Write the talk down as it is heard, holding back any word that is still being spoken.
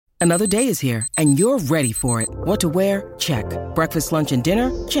Another day is here, and you're ready for it. What to wear? Check. Breakfast, lunch, and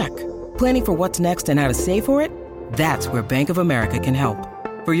dinner? Check. Planning for what's next and how to save for it? That's where Bank of America can help.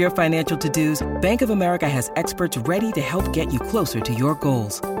 For your financial to-dos, Bank of America has experts ready to help get you closer to your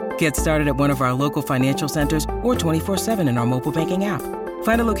goals. Get started at one of our local financial centers or 24/7 in our mobile banking app.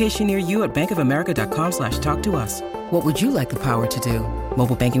 Find a location near you at bankofamerica.com/talktous. What would you like the power to do?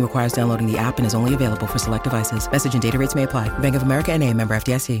 Mobile banking requires downloading the app and is only available for select devices. Message and data rates may apply. Bank of America N.A., member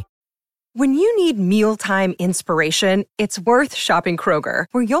FDIC. When you need mealtime inspiration, it's worth shopping Kroger,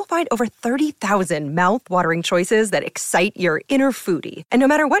 where you'll find over 30,000 mouth-watering choices that excite your inner foodie. And no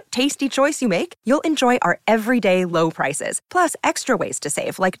matter what tasty choice you make, you'll enjoy our everyday low prices, plus extra ways to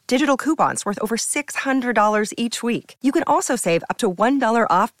save, like digital coupons worth over $600 each week. You can also save up to $1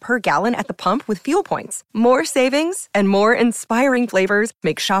 off per gallon at the pump with fuel points. More savings and more inspiring flavors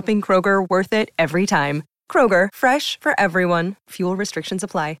make shopping Kroger worth it every time. Kroger, fresh for everyone. Fuel restrictions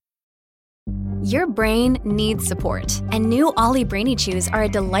apply. Your brain needs support, and new Ollie Brainy Chews are a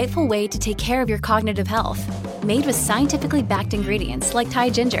delightful way to take care of your cognitive health. Made with scientifically backed ingredients like Thai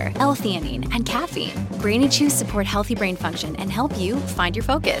ginger, L-theanine, and caffeine, Brainy Chews support healthy brain function and help you find your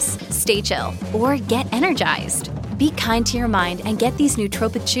focus, stay chill, or get energized. Be kind to your mind and get these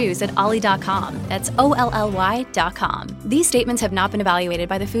nootropic chews at ollie.com. That's OLLY.com. These statements have not been evaluated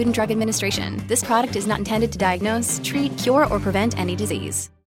by the Food and Drug Administration. This product is not intended to diagnose, treat, cure, or prevent any disease.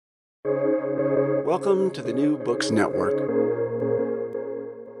 Welcome to the New Books Network.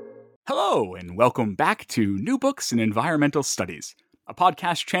 Hello, and welcome back to New Books in Environmental Studies, a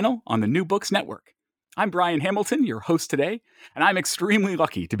podcast channel on the New Books Network. I'm Brian Hamilton, your host today, and I'm extremely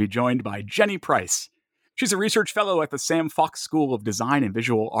lucky to be joined by Jenny Price. She's a research fellow at the Sam Fox School of Design and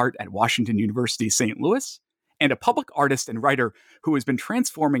Visual Art at Washington University, St. Louis, and a public artist and writer who has been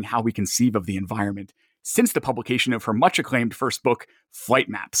transforming how we conceive of the environment since the publication of her much-acclaimed first book, Flight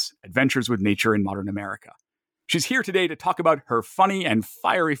Maps: Adventures with Nature in Modern America. She's here today to talk about her funny and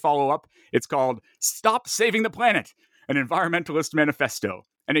fiery follow-up. It's called Stop Saving the Planet, an Environmentalist Manifesto,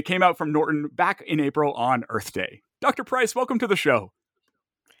 and it came out from Norton back in April on Earth Day. Dr. Price, welcome to the show.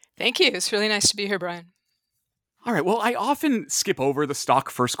 Thank you. It's really nice to be here, Brian. All right, well, I often skip over the stock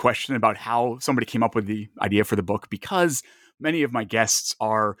first question about how somebody came up with the idea for the book because many of my guests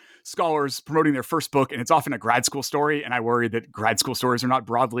are scholars promoting their first book, and it's often a grad school story, and I worry that grad school stories are not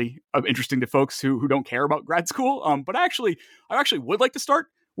broadly interesting to folks who don't care about grad school. But I actually would like to start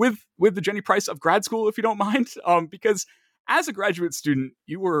with the Jenny Price of grad school, if you don't mind, because as a graduate student,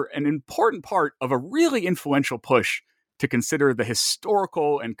 you were an important part of a really influential push to consider the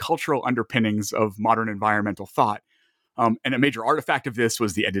historical and cultural underpinnings of modern environmental thought. And a major artifact of this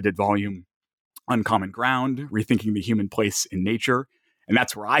was the edited volume Uncommon Ground, Rethinking the Human Place in Nature. And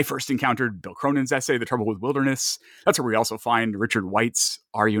that's where I first encountered Bill Cronin's essay, The Trouble with Wilderness. That's where we also find Richard White's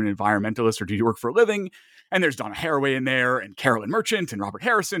Are You an Environmentalist or Do You Work for a Living? And there's Donna Haraway in there, and Carolyn Merchant, and Robert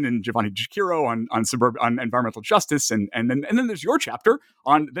Harrison, and Giovanni Chikiro on environmental justice. And then there's your chapter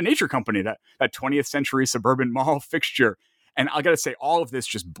on the Nature Company, that 20th century suburban mall fixture. And I got to say, all of this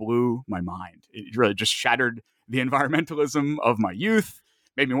just blew my mind. It really just shattered the environmentalism of my youth.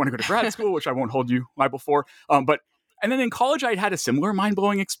 Made me want to go to grad school, which I won't hold you liable for. And then in college, I had a similar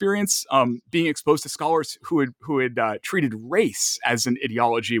mind-blowing experience, being exposed to scholars who had treated race as an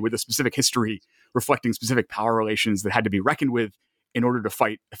ideology with a specific history, reflecting specific power relations that had to be reckoned with in order to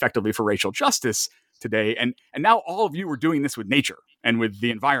fight effectively for racial justice today. And now all of you were doing this with nature and with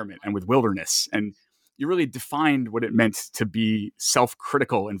the environment and with wilderness. And you really defined what it meant to be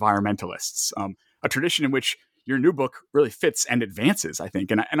self-critical environmentalists, a tradition in which your new book really fits and advances, I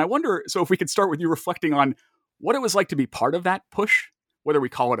think. And I wonder, so if we could start with you reflecting on what it was like to be part of that push, whether we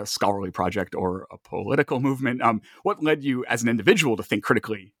call it a scholarly project or a political movement, what led you as an individual to think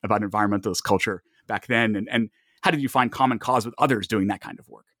critically about environmentalist culture back then? And how did you find common cause with others doing that kind of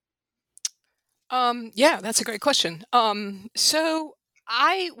work? Yeah, that's a great question. So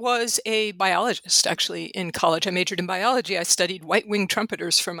I was a biologist, actually, in college. I majored in biology. I studied white-winged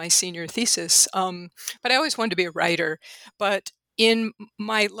trumpeters for my senior thesis, but I always wanted to be a writer. But in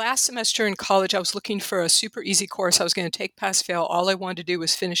my last semester in college, I was looking for a super easy course I was going to take pass-fail. All I wanted to do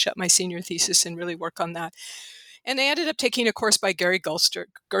was finish up my senior thesis and really work on that. And I ended up taking a course by Gary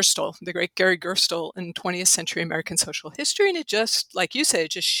Gerstle, the great Gary Gerstle, in 20th century American social history. And it just, like you said,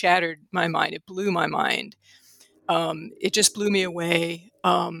 it just shattered my mind. It blew my mind. It just blew me away.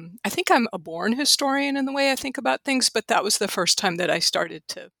 I think I'm a born historian in the way I think about things, but that was the first time that I started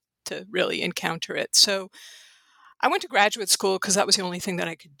to really encounter it. So I went to graduate school because that was the only thing that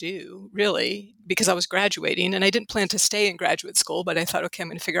I could do, really, because I was graduating. And I didn't plan to stay in graduate school, but I thought, okay, I'm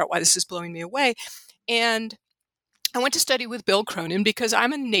going to figure out why this is blowing me away. And I went to study with Bill Cronin because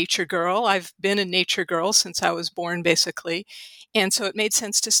I'm a nature girl. I've been a nature girl since I was born, basically. And so it made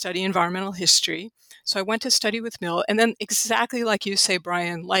sense to study environmental history. So I went to study with Bill. And then exactly like you say,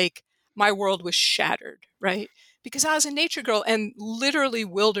 Brian, like my world was shattered, right? Because I was a nature girl and literally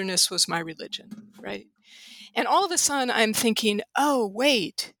wilderness was my religion, right? And all of a sudden I'm thinking, oh,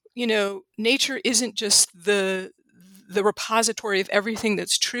 wait, nature isn't just the repository of everything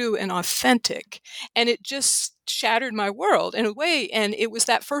that's true and authentic. And it just shattered my world in a way. And it was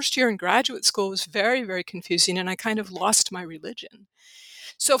that first year in graduate school was very, very confusing. And I kind of lost my religion.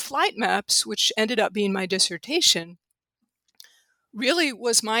 So flight maps, which ended up being my dissertation, really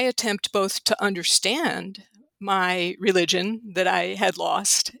was my attempt both to understand my religion that I had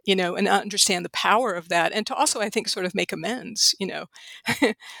lost, and understand the power of that, and to also, I think, sort of make amends,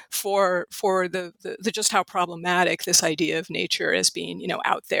 for the just how problematic this idea of nature as being,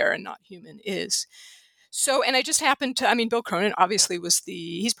 out there and not human is. So, and I just happened to, Bill Cronin obviously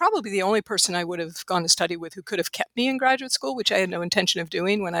he's probably the only person I would have gone to study with who could have kept me in graduate school, which I had no intention of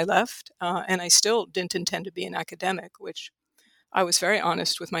doing when I left. And I still didn't intend to be an academic, which I was very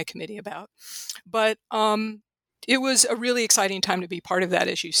honest with my committee about. But it was a really exciting time to be part of that,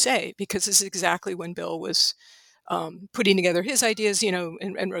 as you say, because this is exactly when Bill was putting together his ideas,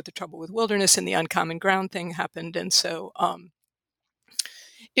 and wrote The Trouble with Wilderness, and the Uncommon Ground thing happened. And so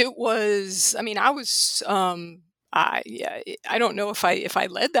it was, I don't know if I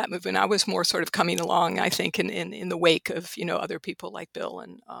led that movement. I was more sort of coming along, I think, in the wake of, other people like Bill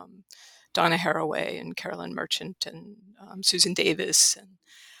and Donna Haraway and Carolyn Merchant and Susan Davis.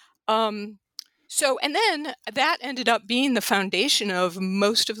 And and then that ended up being the foundation of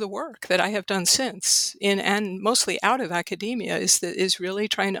most of the work that I have done since, and mostly out of academia, is really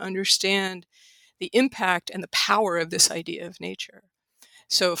trying to understand the impact and the power of this idea of nature.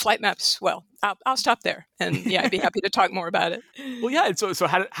 So flight maps, well, I'll stop there, and I'd be happy to talk more about it. Well, yeah. So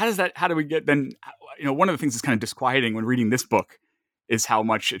how do we get then? One of the things that's kind of disquieting when reading this book is how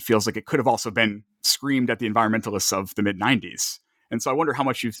much it feels like it could have also been screamed at the environmentalists of the mid-90s. And so I wonder how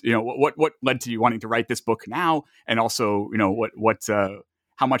much what led to you wanting to write this book now, and also,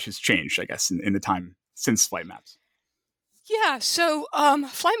 how much has changed, I guess, in the time since Flight Maps. Yeah, so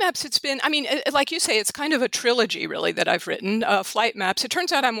Flight Maps, it's been, like you say, it's kind of a trilogy, really, that I've written. Flight Maps, it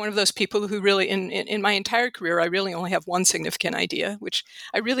turns out I'm one of those people who really, in my entire career, I really only have one significant idea, which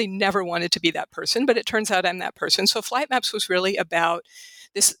I really never wanted to be that person, but it turns out I'm that person. So Flight Maps was really about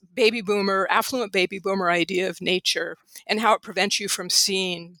this affluent baby boomer idea of nature and how it prevents you from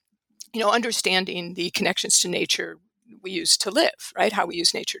seeing, understanding the connections to nature we use to live, right? How we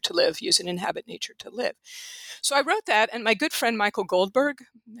use nature to live, use and inhabit nature to live. So I wrote that, and my good friend Michael Goldberg,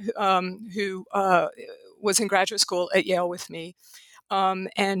 who was in graduate school at Yale with me,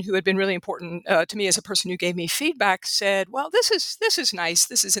 and who had been really important to me as a person who gave me feedback, said, "Well, this is nice.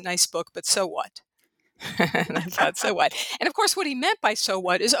 This is a nice book, but so what?" And I thought, so what? And of course, what he meant by "so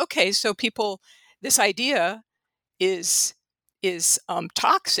what" is, okay, so this idea is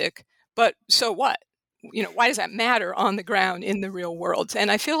toxic, but so what? Why does that matter on the ground in the real world? And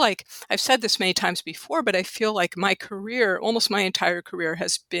I feel like I've said this many times before, but I feel like my career, almost my entire career,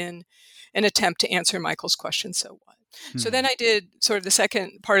 has been an attempt to answer Michael's question, so what? So then I did sort of the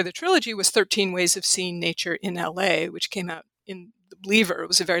second part of the trilogy was 13 Ways of Seeing Nature in LA, which came out in The Believer. It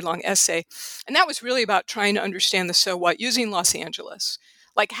was a very long essay. And that was really about trying to understand the so what using Los Angeles.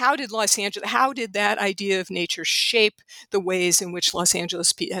 Like, how did that idea of nature shape the ways in which Los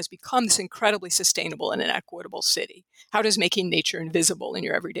Angeles has become this incredibly sustainable and an equitable city? How does making nature invisible in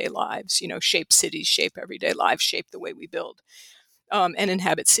your everyday lives, shape cities, shape everyday lives, shape the way we build and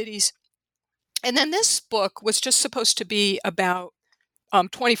inhabit cities? And then this book was just supposed to be about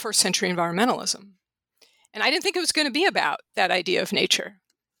 21st century environmentalism. And I didn't think it was going to be about that idea of nature.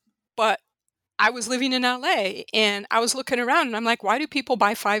 But I was living in LA and I was looking around and I'm like, why do people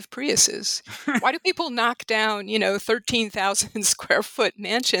buy 5 Priuses? Why do people knock down, 13,000 square foot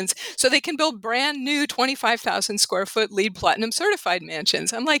mansions so they can build brand new 25,000 square foot LEED Platinum certified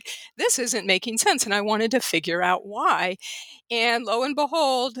mansions? I'm like, this isn't making sense. And I wanted to figure out why. And lo and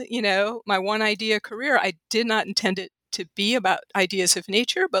behold, my one idea career, I did not intend it to be about ideas of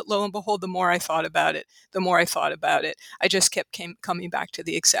nature, but lo and behold, the more I thought about it, I just kept coming back to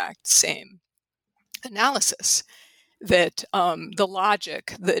the exact same analysis that the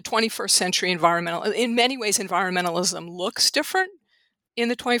logic, the 21st century in many ways, environmentalism looks different in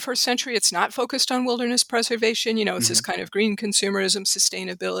the 21st century. It's not focused on wilderness preservation. It's this kind of green consumerism,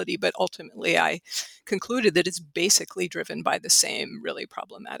 sustainability, but ultimately I concluded that it's basically driven by the same really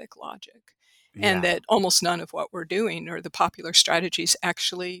problematic logic. Yeah. And that almost none of what we're doing or the popular strategies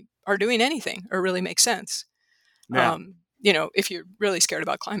actually are doing anything or really make sense. Yeah. If you're really scared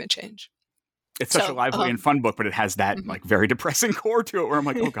about climate change. It's such a lively and fun book, but it has that like very depressing core to it where I'm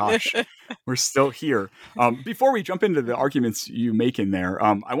like, oh gosh, we're still here. Before we jump into the arguments you make in there,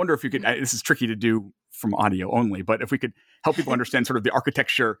 I wonder if you could, this is tricky to do from audio only, but if we could help people understand sort of the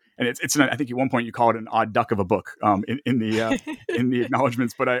architecture, and I think at one point you call it an odd duck of a book in the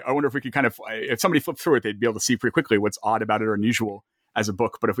acknowledgments, but I wonder if we could kind of, if somebody flipped through it, they'd be able to see pretty quickly what's odd about it or unusual as a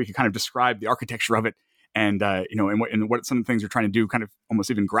book. But if we could kind of describe the architecture of it, and what some of the things you're trying to do, kind of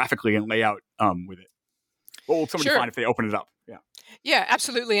almost even graphically and lay out with it. What will somebody find if they open it up? Yeah,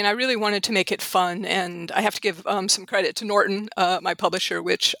 absolutely. And I really wanted to make it fun, and I have to give some credit to Norton, my publisher,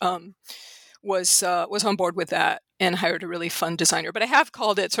 which was on board with that and hired a really fun designer. But I have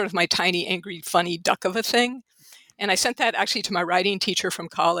called it sort of my tiny, angry, funny duck of a thing. And I sent that actually to my writing teacher from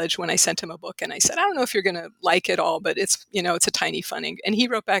college when I sent him a book. And I said, I don't know if you're going to like it all, but it's a tiny funny. And he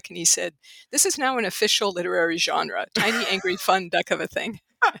wrote back and he said, this is now an official literary genre, tiny, angry, fun duck of a thing.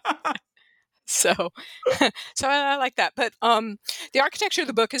 So I like that. But the architecture of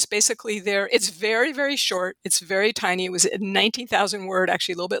the book is basically there. It's very, very short. It's very tiny. It was a 19,000 word,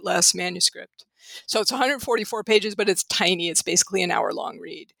 actually a little bit less manuscript. So it's 144 pages, but it's tiny. It's basically an hour-long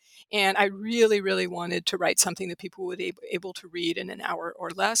read. And I really, really wanted to write something that people would be able to read in an hour or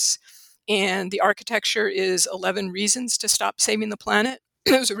less. And the architecture is 11 reasons to stop saving the planet.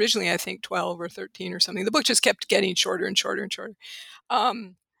 It was originally, I think, 12 or 13 or something. The book just kept getting shorter and shorter and shorter.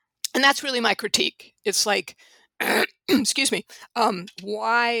 And that's really my critique. It's like, excuse me,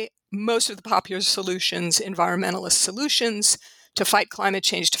 why most of the popular solutions, environmentalist solutions to fight climate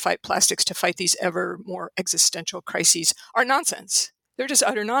change, to fight plastics, to fight these ever more existential crises are nonsense. They're just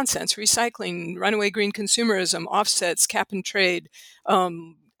utter nonsense. Recycling, runaway green consumerism, offsets, cap and trade,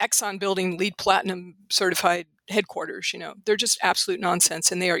 Exxon building LEED Platinum certified headquarters, they're just absolute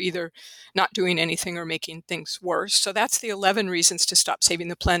nonsense. And they are either not doing anything or making things worse. So that's the 11 reasons to stop saving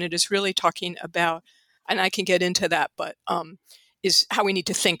the planet, is really talking about, and I can get into that, but is how we need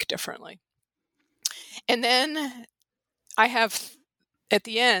to think differently. And then at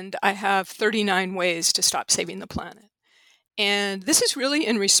the end, I have 39 ways to stop saving the planet. And this is really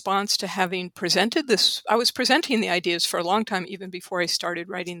in response to having presented this. I was presenting the ideas for a long time, even before I started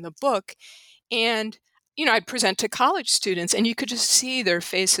writing the book. And, I'd present to college students, and you could just see their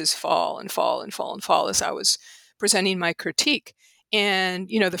faces fall and fall and fall and fall as I was presenting my critique. And,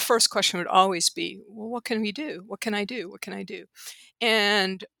 the first question would always be, well, what can we do? What can I do? What can I do?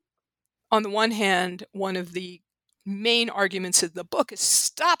 And on the one hand, one of the main arguments of the book is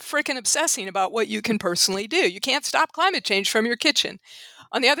stop freaking obsessing about what you can personally do. You can't stop climate change from your kitchen.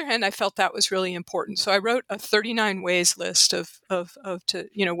 On the other hand, I felt that was really important. So I wrote a 39 ways list of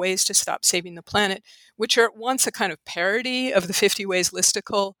ways to stop saving the planet, which are at once a kind of parody of the 50 ways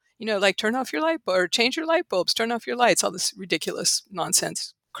listicle, like turn off your light bulb or change your light bulbs, turn off your lights, all this ridiculous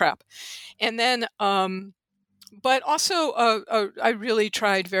nonsense crap. And then, but also I really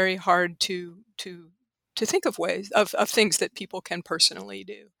tried very hard to think of ways of things that people can personally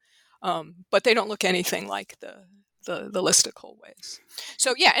do, but they don't look anything like the listicle ways.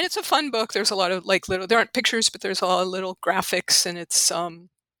 So yeah, and it's a fun book. There's a lot of there aren't pictures, but there's a lot of little graphics, and it's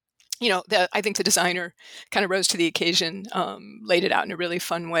I think the designer kind of rose to the occasion, laid it out in a really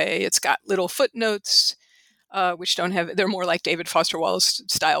fun way. It's got little footnotes, which they're more like David Foster Wallace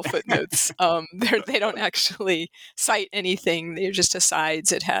style footnotes. They don't actually cite anything. They're just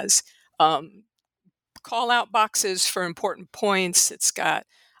asides. It has call out boxes for important points. It's got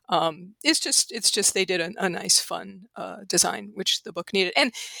it's just they did a nice fun design, which the book needed.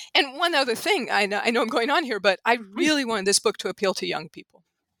 And one other thing, I know I'm going on here, but I really wanted this book to appeal to young people.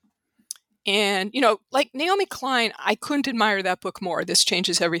 And like Naomi Klein, I couldn't admire that book more. This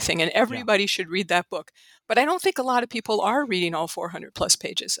Changes Everything, and everybody should read that book. But I don't think a lot of people are reading all 400 plus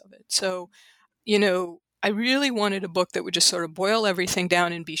pages of it. So I really wanted a book that would just sort of boil everything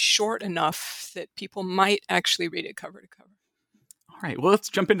down and be short enough that people might actually read it cover to cover. All right. Well, let's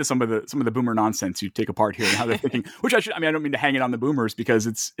jump into some of the boomer nonsense you take apart here and how they're thinking. Which I don't mean to hang it on the boomers, because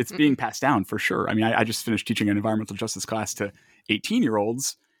it's being passed down for sure. I mean, I just finished teaching an environmental justice class to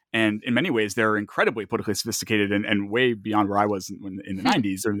 18-year-olds, and in many ways they're incredibly politically sophisticated and way beyond where I was in the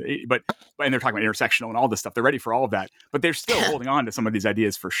 90s. But they're talking about intersectional and all this stuff. They're ready for all of that, but they're still holding on to some of these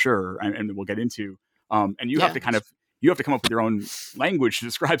ideas for sure, and we'll get into. And you have to come up with your own language to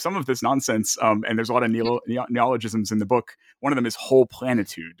describe some of this nonsense. And there's a lot of neologisms in the book. One of them is whole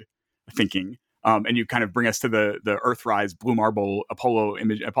planitude thinking. And you kind of bring us to the Earthrise, Blue Marble,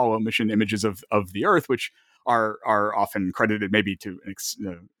 Apollo mission images of the Earth, which are often credited maybe to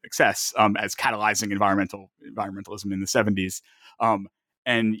excess as catalyzing environmentalism in the 70s.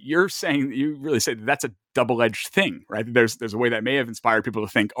 And you really say that's a double-edged thing, right? There's a way that may have inspired people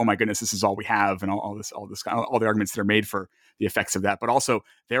to think, oh my goodness, this is all we have, and all the arguments that are made for the effects of that. But also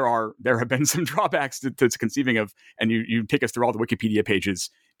there have been some drawbacks to conceiving of, and you take us through all the Wikipedia pages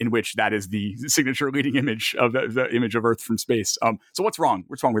in which that is the signature leading image of the image of Earth from space. So what's wrong?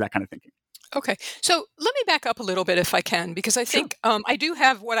 What's wrong with that kind of thinking? Okay, so let me back up a little bit if I can, because I think I do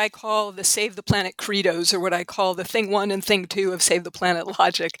have what I call the Save the Planet credos, or what I call the thing one and thing two of Save the Planet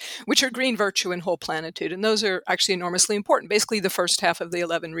logic, which are green virtue and whole planitude. And those are actually enormously important. Basically, the first half of the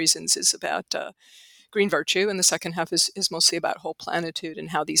 11 reasons is about green virtue, and the second half is mostly about whole planitude and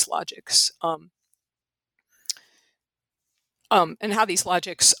how these logics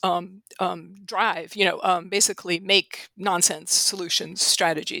drive, basically make nonsense solutions,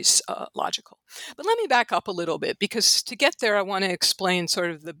 strategies logical. But let me back up a little bit, because to get there, I want to explain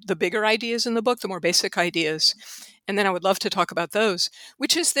sort of the bigger ideas in the book, the more basic ideas. And then I would love to talk about those,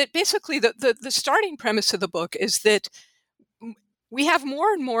 which is that basically the starting premise of the book is that we have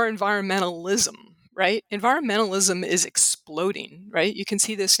more and more environmentalism, right? Environmentalism is exploding, right? You can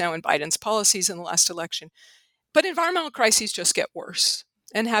see this now in Biden's policies in the last election. But environmental crises just get worse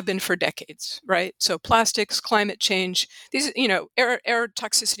and have been for decades, right? So plastics, climate change, these, air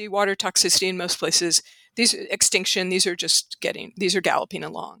toxicity, water toxicity in most places, extinction, these are galloping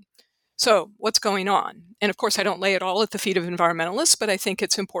along. So what's going on? And of course, I don't lay it all at the feet of environmentalists, but I think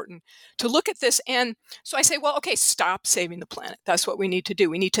it's important to look at this. And so I say, well, okay, stop saving the planet. That's what we need to do.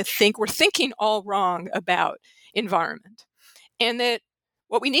 We need to think. We're thinking all wrong about environment. And that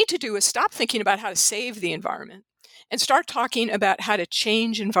what we need to do is stop thinking about how to save the environment and start talking about how to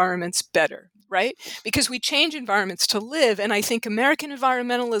change environments better, right? Because we change environments to live. And I think American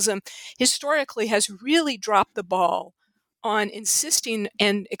environmentalism historically has really dropped the ball on insisting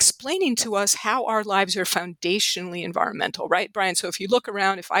and explaining to us how our lives are foundationally environmental, right, Brian? So if I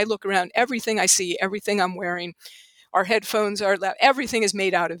look around, everything I see, everything I'm wearing, our headphones, everything is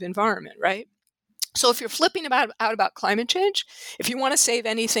made out of environment, right? So if you're flipping out about climate change, if you want to save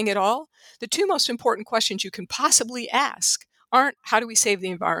anything at all, the two most important questions you can possibly ask aren't how do we save the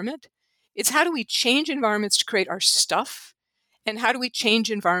environment? It's how do we change environments to create our stuff? And how do we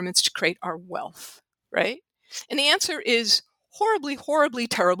change environments to create our wealth, right? And the answer is horribly, horribly,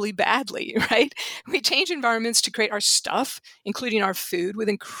 terribly badly, right? We change environments to create our stuff, including our food, with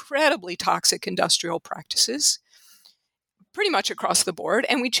incredibly toxic industrial practices, pretty much across the board.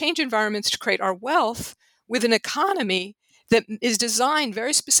 And we change environments to create our wealth with an economy that is designed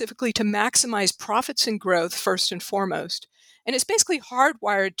very specifically to maximize profits and growth first and foremost. And it's basically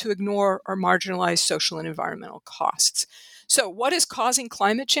hardwired to ignore or marginalize social and environmental costs. So what is causing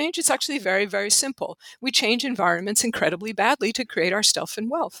climate change? It's actually very, very simple. We change environments incredibly badly to create our stuff and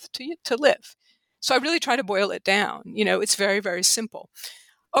wealth to live. So I really try to boil it down. It's very, very simple.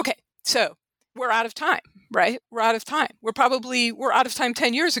 Okay, so we're out of time, right? We're out of time. We're out of time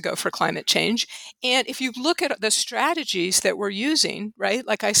 10 years ago for climate change. And if you look at the strategies that we're using, right?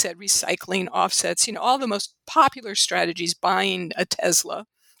 Like I said, recycling, offsets, all the most popular strategies, buying a Tesla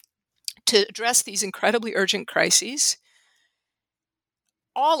to address these incredibly urgent crises,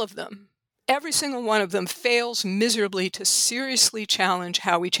 all of them, every single one of them fails miserably to seriously challenge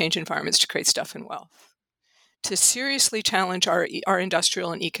how we change environments to create stuff and wealth, to seriously challenge our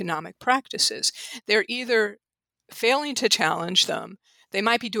industrial and economic practices. They're either failing to challenge them, they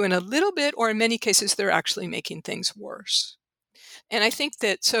might be doing a little bit, or in many cases, they're actually making things worse. And I think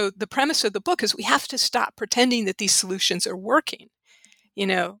that, so the premise of the book is we have to stop pretending that these solutions are working,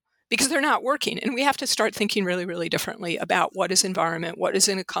 because they're not working. And we have to start thinking really, really differently about what is environment, what is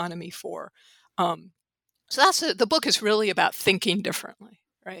an economy for. So the book is really about thinking differently,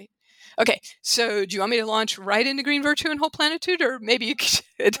 right? Okay, so do you want me to launch right into green virtue and whole planitude, or maybe you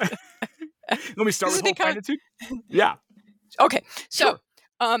could? Let me start with whole planitude. Yeah. Okay, so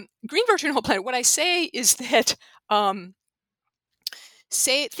green virtue and whole planet. What I say is that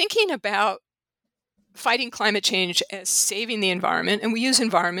thinking about fighting climate change as saving the environment, and we use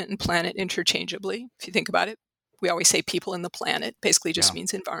environment and planet interchangeably. If you think about it, we always say people and the planet. Basically, just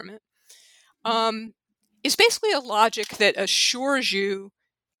means environment. Is basically a logic that assures you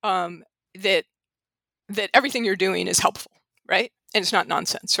that everything you're doing is helpful, right? And it's not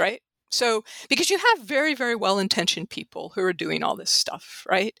nonsense, right? So, because you have very, very well-intentioned people who are doing all this stuff,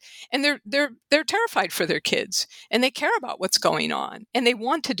 right? And they're terrified for their kids, and they care about what's going on, and they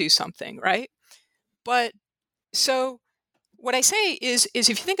want to do something, right? But so what I say is if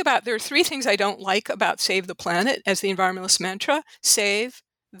you think about, there are three things I don't like about Save the Planet as the environmentalist mantra: save,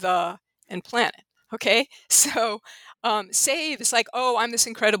 the, and planet. Okay, so save is like, oh, I'm this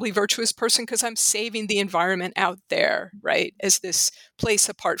incredibly virtuous person because I'm saving the environment out there, right? As this place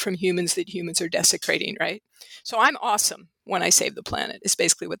apart from humans that humans are desecrating, right? So I'm awesome when I save the planet, is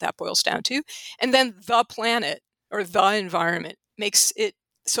basically what that boils down to. And then the planet or the environment makes it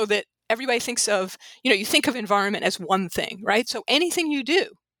so that everybody thinks of, you think of environment as one thing, right? So anything you do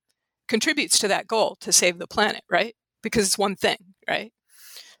contributes to that goal to save the planet, right? Because it's one thing, right?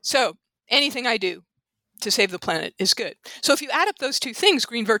 So anything I do to save the planet is good. So if you add up those two things,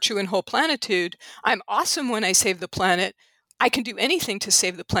 green virtue and whole planitude, I'm awesome when I save the planet. I can do anything to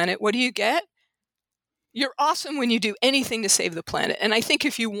save the planet. What do you get? You're awesome when you do anything to save the planet. And I think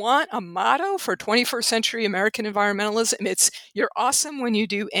if you want a motto for 21st century American environmentalism, it's you're awesome when you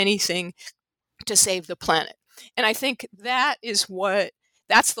do anything to save the planet. And I think that's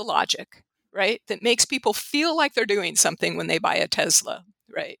the logic, right? That makes people feel like they're doing something when they buy a Tesla,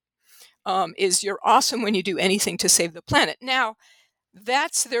 right? Is you're awesome when you do anything to save the planet. Now,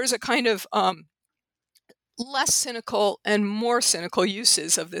 there's a kind of less cynical and more cynical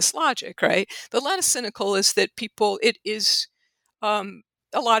uses of this logic, right? The less cynical is that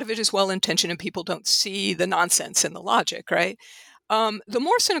a lot of it is well-intentioned and people don't see the nonsense in the logic, right? The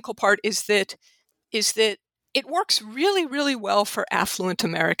more cynical part is that it works really, really well for affluent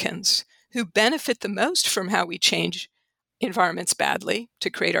Americans who benefit the most from how we change environments badly to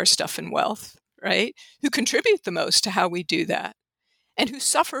create our stuff and wealth, right? Who contribute the most to how we do that, and who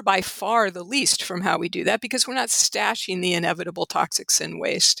suffer by far the least from how we do that because we're not stashing the inevitable toxics and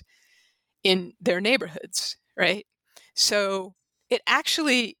waste in their neighborhoods, right? So it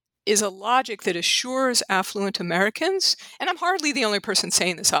actually is a logic that assures affluent Americans, and I'm hardly the only person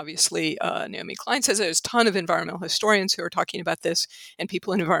saying this, obviously. Naomi Klein says there's a ton of environmental historians who are talking about this and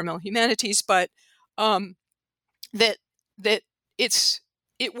people in environmental humanities, but that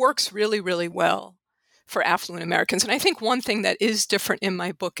it works really, really well for affluent Americans. And I think one thing that is different in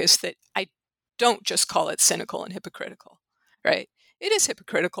my book is that I don't just call it cynical and hypocritical, right? It is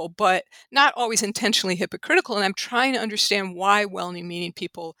hypocritical, but not always intentionally hypocritical. And I'm trying to understand why well-meaning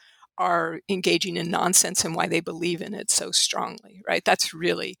people are engaging in nonsense and why they believe in it so strongly, right? That's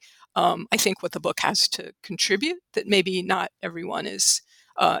really, I think, what the book has to contribute that maybe not everyone else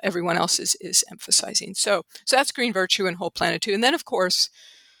is emphasizing. So that's green virtue and whole planitude. And then, of course,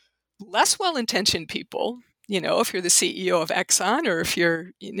 less well-intentioned people, if you're the CEO of Exxon or if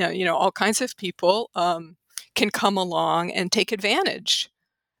you're, all kinds of people can come along and take advantage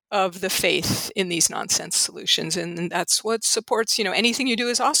of the faith in these nonsense solutions. And that's what supports, anything you do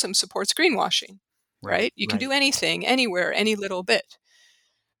is awesome, supports greenwashing, right? You can do anything, anywhere, any little bit.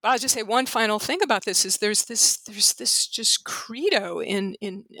 But I'll just say one final thing about this is there's this just credo in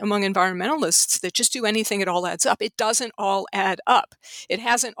among environmentalists that just do anything, it all adds up. It doesn't all add up. It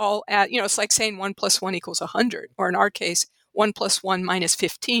hasn't all it's like saying 1 + 1 = 100, or in our case, 1 + 1 -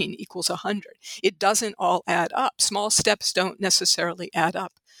 15 = 100. It doesn't all add up. Small steps don't necessarily add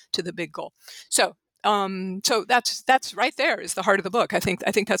up to the big goal. So that's right there is the heart of the book. I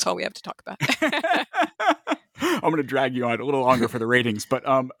think that's all we have to talk about. I'm going to drag you on a little longer for the ratings, but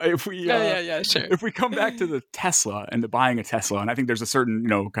if we sure. If we come back to the Tesla and the buying a Tesla, and I think there's a certain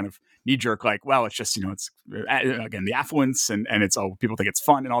kind of knee jerk like, well, it's just it's again the affluence and it's people think it's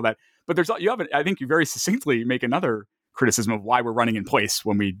fun and all that, but I think you very succinctly make another criticism of why we're running in place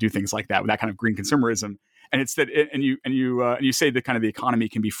when we do things like that with that kind of green consumerism, and it's that and you say that kind of the economy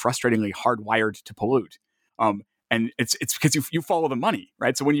can be frustratingly hardwired to pollute, and it's because you follow the money,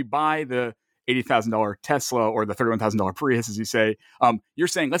 right? So when you buy the $80,000 Tesla or the $31,000 Prius, as you say, you're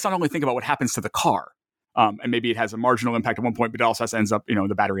saying, let's not only think about what happens to the car, and maybe it has a marginal impact at one point, but it also ends up,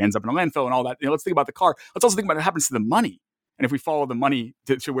 the battery ends up in a landfill and all that. Let's think about the car. Let's also think about what happens to the money. And if we follow the money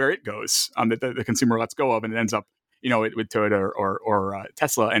to where it goes, that the consumer lets go of, and it ends up, with Toyota or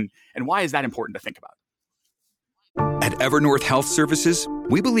Tesla. And why is that important to think about? At Evernorth Health Services,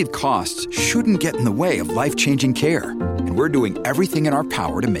 we believe costs shouldn't get in the way of life-changing care. And we're doing everything in our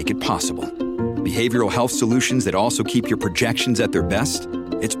power to make it possible. Behavioral health solutions that also keep your projections at their best?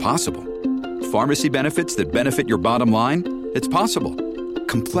 It's possible. Pharmacy benefits that benefit your bottom line? It's possible.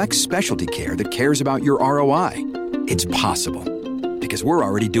 Complex specialty care that cares about your ROI? It's possible. Because we're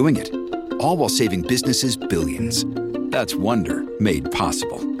already doing it. All while saving businesses billions. That's Wonder made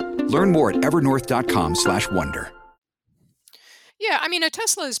possible. Learn more at evernorth.com/wonder. Yeah, I mean, a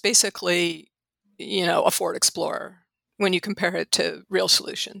Tesla is basically, a Ford Explorer when you compare it to real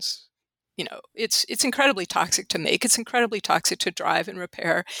solutions. It's incredibly toxic to make. It's incredibly toxic to drive and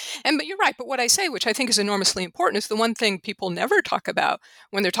repair. But you're right. But what I say, which I think is enormously important, is the one thing people never talk about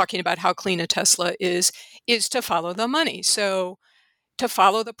when they're talking about how clean a Tesla is to follow the money. So to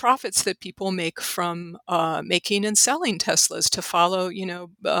follow the profits that people make from making and selling Teslas, to follow,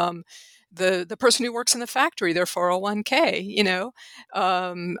 the person who works in the factory, their 401k,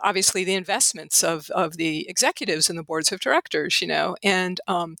 obviously the investments of the executives and the boards of directors, and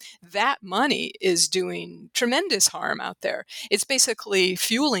that money is doing tremendous harm out there. It's basically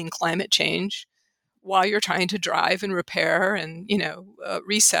fueling climate change while you're trying to drive and repair and,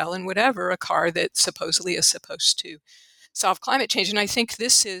 resell and whatever a car that supposedly is supposed to solve climate change. And I think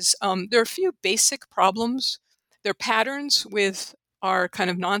this is, there are a few basic problems. There are patterns with our kind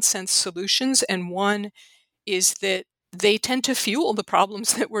of nonsense solutions. And one is that they tend to fuel the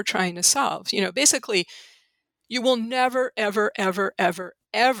problems that we're trying to solve. Basically, you will never, ever, ever, ever,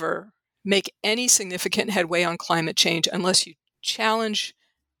 ever make any significant headway on climate change unless you challenge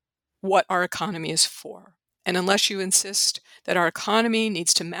what our economy is for. And unless you insist that our economy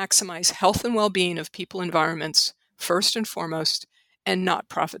needs to maximize health and well-being of people and environments first and foremost, and not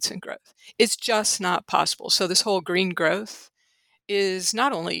profits and growth. It's just not possible. So this whole green growth is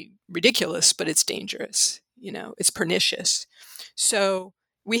not only ridiculous, but it's dangerous. It's pernicious. So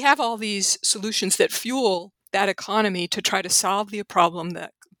we have all these solutions that fuel that economy to try to solve the problems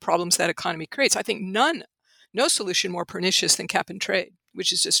that economy creates. I think no solution more pernicious than cap and trade,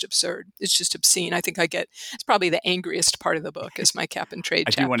 which is just absurd. It's just obscene. I think it's probably the angriest part of the book is my cap and trade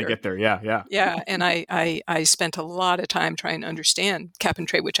chapter. I do want to get there. Yeah. Yeah. And I spent a lot of time trying to understand cap and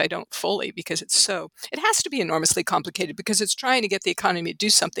trade, which I don't fully, because it has to be enormously complicated because it's trying to get the economy to do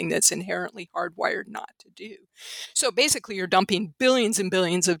something that's inherently hardwired not to do. So basically you're dumping billions and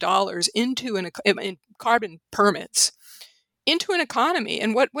billions of dollars in carbon permits into an economy.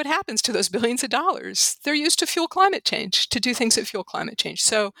 And what happens to those billions of dollars? They're used to fuel climate change, to do things that fuel climate change.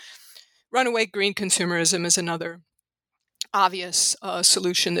 So runaway green consumerism is another obvious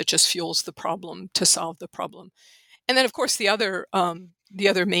solution that just fuels the problem to solve the problem. And then, of course, the other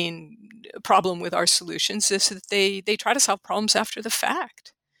main problem with our solutions is that they try to solve problems after the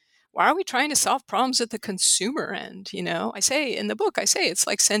fact. Why are we trying to solve problems at the consumer end? I say in the book, it's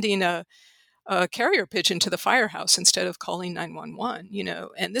like sending a carrier pigeon to the firehouse instead of calling 911,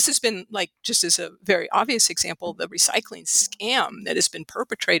 and this has been, like, just as a very obvious example, the recycling scam that has been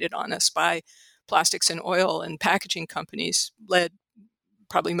perpetrated on us by plastics and oil and packaging companies, led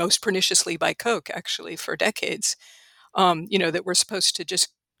probably most perniciously by Coke, actually, for decades, that we're supposed to just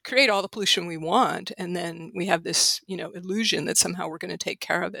create all the pollution we want. And then we have this, illusion that somehow we're going to take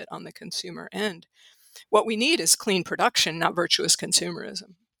care of it on the consumer end. What we need is clean production, not virtuous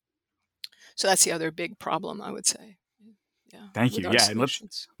consumerism. So that's the other big problem, I would say. Yeah. Thank you. Yeah, and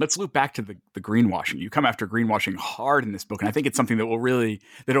let's loop back to the greenwashing. You come after greenwashing hard in this book, and I think it's something that will really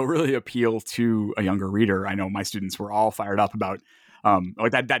appeal to a younger reader. I know my students were all fired up about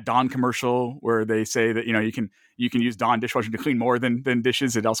like that Dawn commercial where they say that you can use Dawn dishwashing to clean more than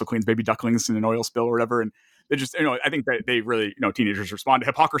dishes. It also cleans baby ducklings in an oil spill or whatever. And they just I think that they really teenagers respond to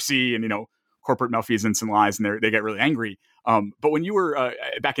hypocrisy and corporate malfeasance and lies, and they get really angry. But when you were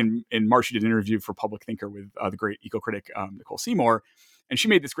back in March, you did an interview for Public Thinker with the great eco-critic Nicole Seymour, and she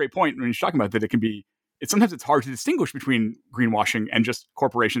made this great point when she's talking about that sometimes it's hard to distinguish between greenwashing and just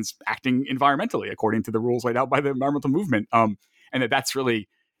corporations acting environmentally according to the rules laid out by the environmental movement, and that's really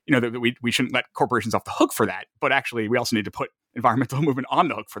that we shouldn't let corporations off the hook for that, but actually we also need to put environmental movement on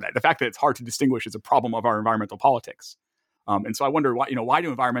the hook for that. The fact that it's hard to distinguish is a problem of our environmental politics. And so I wonder why do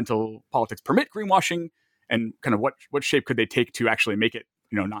environmental politics permit greenwashing, and kind of what shape could they take to actually make it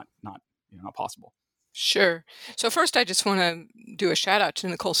not possible? Sure. So first, I just want to do a shout out to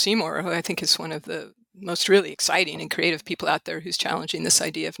Nicole Seymour, who I think is one of the most really exciting and creative people out there who's challenging this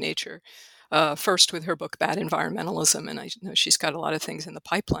idea of nature. First with her book Bad Environmentalism, and I know she's got a lot of things in the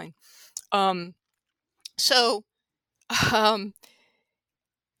pipeline. One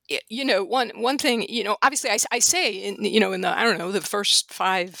thing, obviously I say in the, the first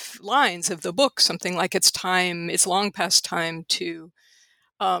 5 lines of the book, something like it's long past time to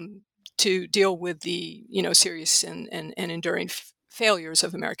deal with the, serious and enduring failures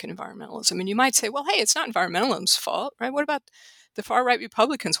of American environmentalism. And you might say, well, hey, it's not environmentalism's fault, right? What about the far right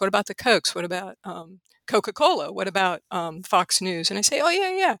Republicans? What about the Kochs? What about Coca-Cola? What about Fox News? And I say, oh,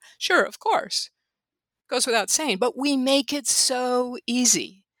 yeah, sure, of course. Goes without saying, but we make it so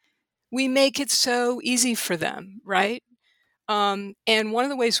easy. We make it so easy for them, right? And one of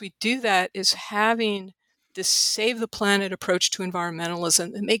the ways we do that is having this save the planet approach to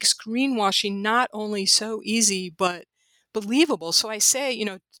environmentalism that makes greenwashing not only so easy, but believable. So I say,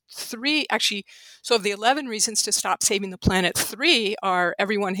 3, actually, so of the 11 reasons to stop saving the planet, 3 are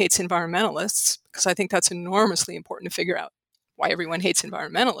everyone hates environmentalists, because I think that's enormously important to figure out why everyone hates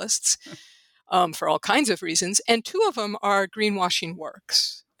environmentalists. for all kinds of reasons. And two of them are greenwashing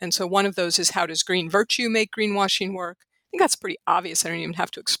works. And so one of those is, how does green virtue make greenwashing work? I think that's pretty obvious. I don't even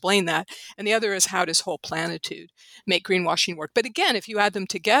have to explain that. And the other is, how does whole planitude make greenwashing work? But again, if you add them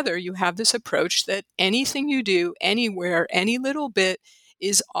together, you have this approach that anything you do, anywhere, any little bit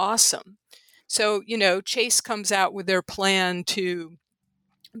is awesome. So, Chase comes out with their plan to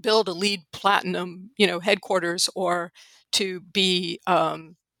build a LEED platinum, headquarters, or to be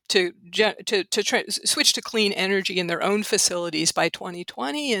switch to clean energy in their own facilities by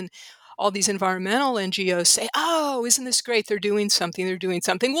 2020, and all these environmental NGOs say, "Oh, isn't this great? They're doing something. They're doing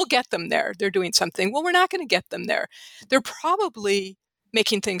something. We'll get them there. They're doing something." Well, we're not going to get them there. They're probably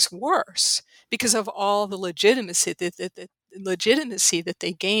making things worse because of all the legitimacy that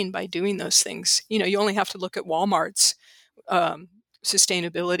they gain by doing those things. You only have to look at Walmart's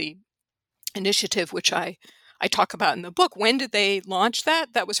sustainability initiative, which I talk about in the book. When did they launch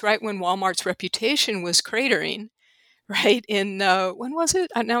that? That was right when Walmart's reputation was cratering, right? In, when was it?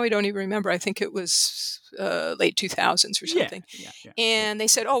 Now I don't even remember. I think it was late 2000s or something. Yeah. And they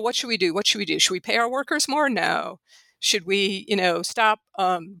said, "Oh, what should we do? What should we do? Should we pay our workers more? No. Should we, stop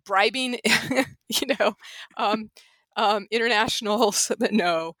bribing, internationals?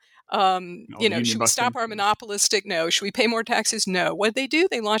 No. Should we stop our monopolistic? No. Should we pay more taxes? No. What did they do?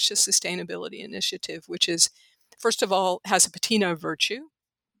 They launched a sustainability initiative, which is, first of all, has a patina of virtue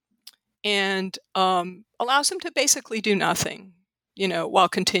and allows them to basically do nothing, while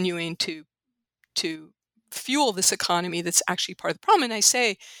continuing to fuel this economy that's actually part of the problem. And I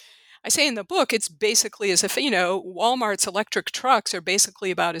say in the book, it's basically as if, Walmart's electric trucks are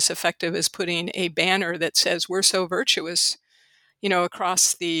basically about as effective as putting a banner that says, "We're so virtuous,"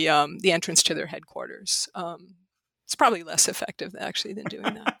 across the entrance to their headquarters. It's probably less effective actually than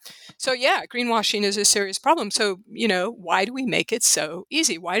doing that. So yeah, greenwashing is a serious problem. So, why do we make it so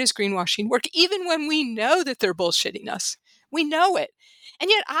easy? Why does greenwashing work? Even when we know that they're bullshitting us, we know it. And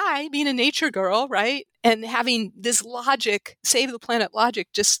yet I, being a nature girl, right, and having this logic, save the planet logic,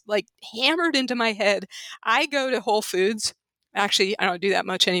 just like hammered into my head, I go to Whole Foods. Actually, I don't do that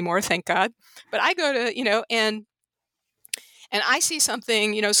much anymore, thank God. But I go to, and I see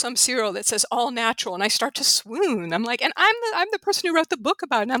something, some cereal that says all natural, and I start to swoon. I'm like, and I'm the person who wrote the book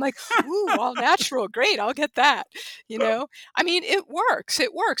about it. And I'm like, ooh, all natural, great, I'll get that. I mean, it works.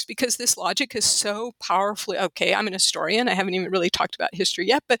 It works because this logic is so powerfully, okay, I'm an historian. I haven't even really talked about history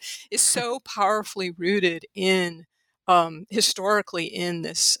yet, but is so powerfully rooted in, historically, in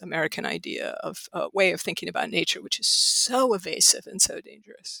this American idea of way of thinking about nature, which is so evasive and so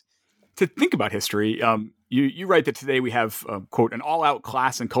dangerous. To think about history, you write that today we have, quote, an all-out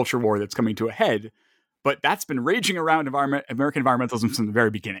class and culture war that's coming to a head, but that's been raging around American environmentalism from the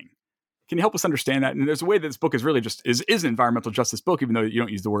very beginning. Can you help us understand that? And there's a way that this book is really just is an environmental justice book, even though you don't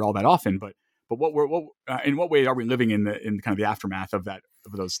use the word all that often. But in what way are we living in kind of the aftermath of that,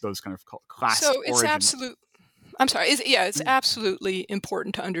 of those kind of class? So it's absolute. I'm sorry. It's absolutely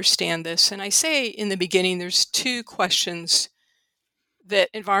important to understand this. And I say in the beginning, there's two questions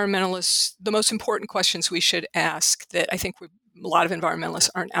that environmentalists, the most important questions we should ask that I think a lot of environmentalists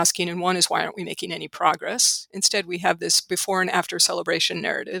aren't asking. And one is, why aren't we making any progress? Instead, we have this before and after celebration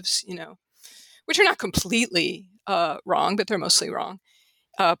narratives, which are not completely wrong, but they're mostly wrong,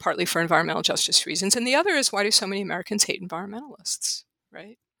 partly for environmental justice reasons. And the other is, why do so many Americans hate environmentalists,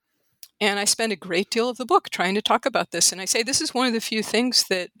 right? And I spend a great deal of the book trying to talk about this. And I say this is one of the few things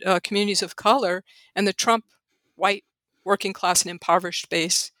that communities of color and the Trump white working class and impoverished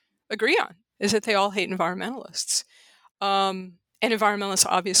base agree on, is that they all hate environmentalists. And environmentalists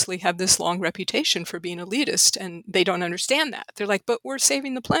obviously have this long reputation for being elitist, and they don't understand that. They're like, but we're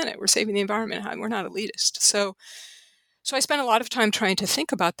saving the planet, we're saving the environment, we're not elitist. So I spent a lot of time trying to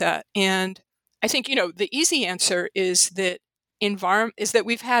think about that. And I think, the easy answer is that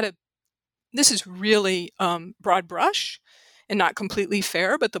we've had this is really broad brush and not completely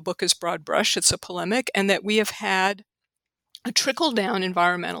fair, but the book is broad brush, it's a polemic, and that we have had a trickle-down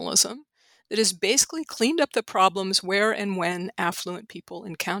environmentalism that has basically cleaned up the problems where and when affluent people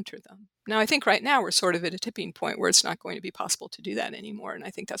encounter them. Now, I think right now we're sort of at a tipping point where it's not going to be possible to do that anymore. And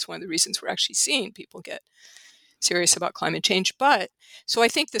I think that's one of the reasons we're actually seeing people get serious about climate change. So I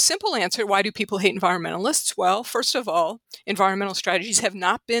think the simple answer, why do people hate environmentalists? Well, first of all, environmental strategies have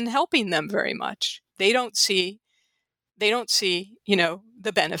not been helping them very much. They don't see,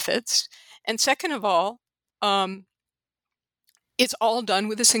 the benefits. And second of all, it's all done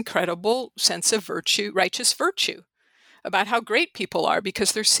with this incredible sense of virtue, righteous virtue, about how great people are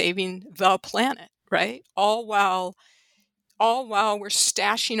because they're saving the planet, right? All while we're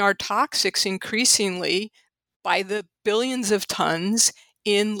stashing our toxics increasingly by the billions of tons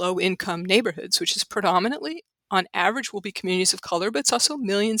in low-income neighborhoods, which is predominantly, on average, will be communities of color, but it's also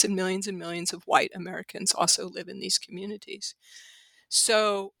millions and millions and millions of white Americans also live in these communities.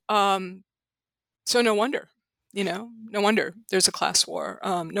 So, so no wonder, no wonder there's a class war.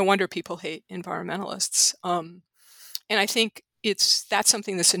 No wonder people hate environmentalists. And I think that's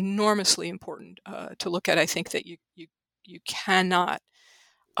something that's enormously important to look at. I think that you cannot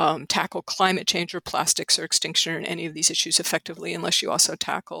tackle climate change or plastics or extinction or any of these issues effectively unless you also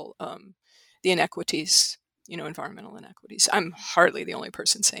tackle the inequities, environmental inequities. I'm hardly the only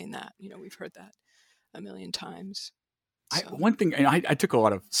person saying that. We've heard that a million times. So. One thing, and I took a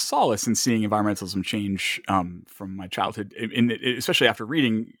lot of solace in seeing environmentalism change from my childhood, especially after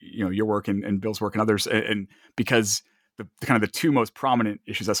reading, your work and Bill's work and others, and because the kind of the two most prominent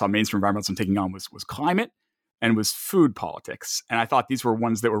issues I saw mainstream environmentalism taking on was climate and was food politics. And I thought these were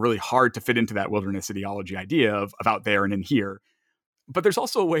ones that were really hard to fit into that wilderness ideology idea of out there and in here. But there's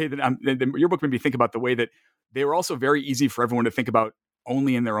also a way that your book made me think about the way that they were also very easy for everyone to think about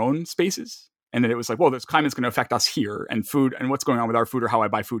only in their own spaces. And then it was like, well, this climate's going to affect us here, and food, and what's going on with our food or how I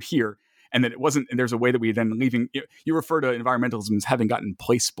buy food here. And then it wasn't, and there's a way that we then leaving, you refer to environmentalism as having gotten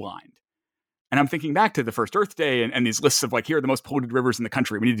place blind. And I'm thinking back to the first Earth Day and these lists of like, here are the most polluted rivers in the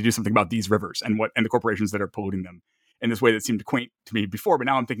country. We need to do something about these rivers and the corporations that are polluting them in this way that seemed quaint to me before. But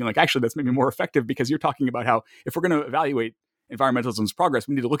now I'm thinking like, actually, that's maybe more effective because you're talking about how if we're going to evaluate environmentalism's progress,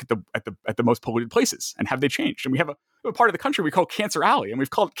 we need to look at the most polluted places and have they changed. And we have a part of the country we call Cancer Alley, and we've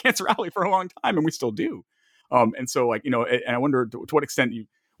called it Cancer Alley for a long time, and we still do. And so like, and I wonder to what extent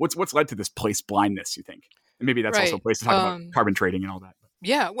what's led to this place blindness, you think? And maybe that's also a place to talk about carbon trading and all that.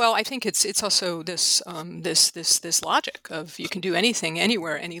 Yeah, well, I think it's also this logic of you can do anything,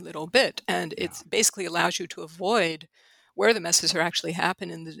 anywhere, any little bit, and it basically allows you to avoid where the messes are actually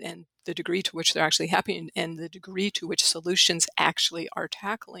happening and the degree to which they're actually happening and the degree to which solutions actually are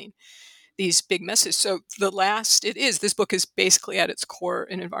tackling these big messes. So this book is basically at its core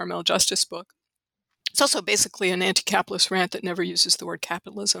an environmental justice book. It's also basically an anti-capitalist rant that never uses the word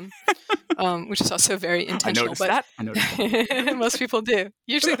capitalism, which is also very intentional. I noticed that. Most people do.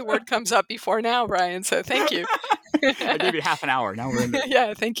 Usually the word comes up before now, Brian, so thank you. I gave you half an hour. Now we're in there.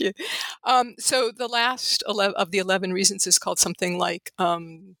 Yeah, thank you. So the last of the 11 reasons is called something like,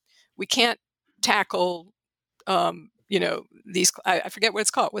 we can't tackle, these, I forget what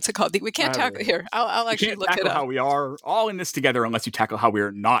it's called. What's it called? We can't tackle, here, I'll actually look it up. How we are all in this together unless you tackle how we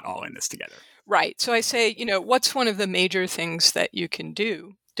are not all in this together. Right. So I say, what's one of the major things that you can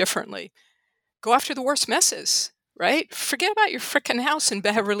do differently? Go after the worst messes, right? Forget about your frickin' house in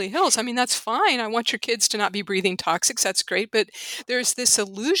Beverly Hills. I mean, that's fine. I want your kids to not be breathing toxics. That's great. But there's this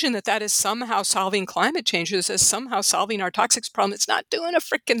illusion that is somehow solving climate change, as somehow solving our toxics problem. It's not doing a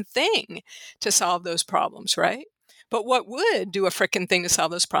frickin' thing to solve those problems, right? But what would do a frickin' thing to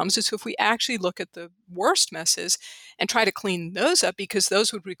solve those problems is if we actually look at the worst messes and try to clean those up, because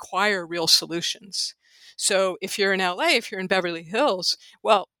those would require real solutions. So if you're in LA, if you're in Beverly Hills,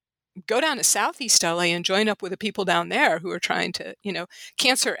 well, go down to Southeast LA and join up with the people down there who are trying to,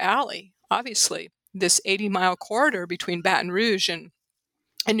 Cancer Alley, obviously, this 80-mile corridor between Baton Rouge and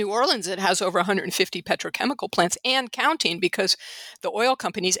New Orleans, it has over 150 petrochemical plants and counting, because the oil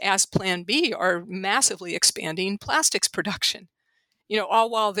companies, as Plan B, are massively expanding plastics production.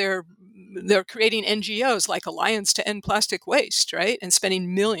 All while they're creating NGOs like Alliance to End Plastic Waste, right, and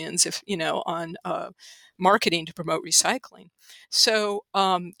spending millions, on marketing to promote recycling. So,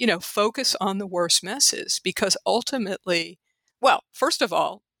 focus on the worst messes, because ultimately, well, first of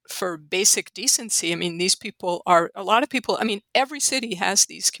all, for basic decency, I mean, every city has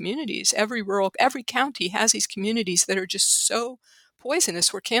these communities, every county has these communities that are just so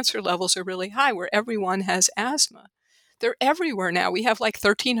poisonous, where cancer levels are really high, where everyone has asthma. They're everywhere now. We have like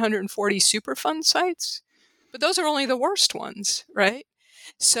 1,340 Superfund sites, but those are only the worst ones, right?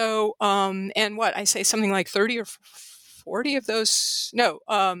 So, and what I say, something like 30 or 40 of those,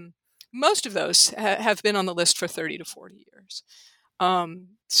 most of those have been on the list for 30 to 40 years.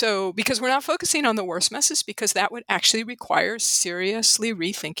 So because we're not focusing on the worst messes, because that would actually require seriously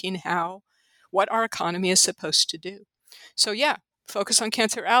rethinking what our economy is supposed to do. So yeah, focus on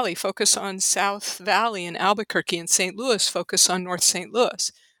Cancer Alley, focus on South Valley and Albuquerque and St. Louis, focus on North St.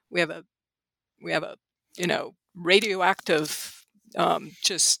 Louis. We have a radioactive,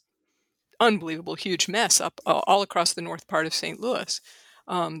 just unbelievable, huge mess up all across the north part of St. Louis,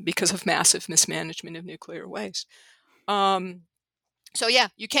 because of massive mismanagement of nuclear waste. So yeah,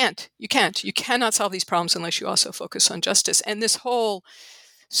 you cannot solve these problems unless you also focus on justice. And this whole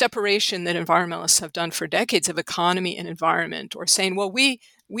separation that environmentalists have done for decades of economy and environment, or saying, well, we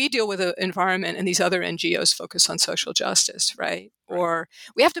we deal with the environment and these other NGOs focus on social justice, right? Or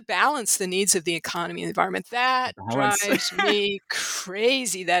we have to balance the needs of the economy and the environment. That drives me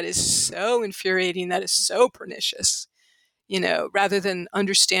crazy. That is so infuriating. That is so pernicious, rather than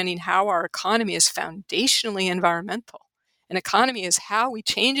understanding how our economy is foundationally environmental. An economy is how we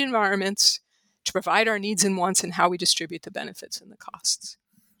change environments to provide our needs and wants and how we distribute the benefits and the costs.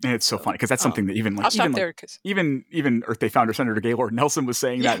 And it's so funny because that's something that even Earth Day founder Senator Gaylord Nelson was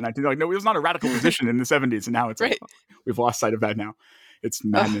saying that in 19 no, it was not a radical position in the 70s, and now it's like we've lost sight of that now. It's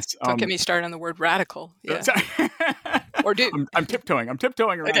madness. Don't get me started on the word radical. Yeah. Or do I'm tiptoeing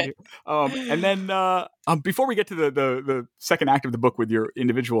around here. And then before we get to the second act of the book with your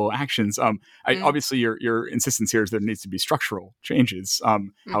individual actions, obviously your insistence here is there needs to be structural changes,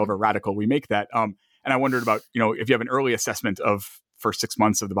 however radical we make that. And I wondered about if you have an early assessment of first 6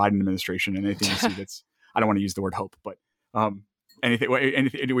 months of the Biden administration and anything you see that's, I don't want to use the word hope, but anything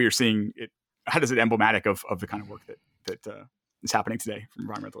where you're seeing it, how does it emblematic of the kind of work that is happening today from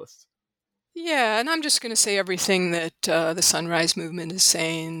environmentalists? Yeah, and I'm just going to say everything that the Sunrise Movement is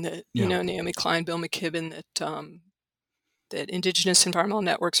saying, that Naomi Klein, Bill McKibben, that Indigenous Environmental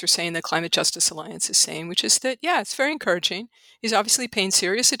Networks are saying, that Climate Justice Alliance is saying, which is that, it's very encouraging. He's obviously paying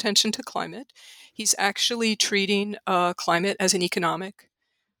serious attention to climate. He's actually treating climate as an economic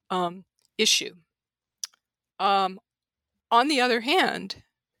issue. On the other hand,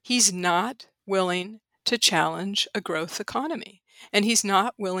 he's not willing to challenge a growth economy. And he's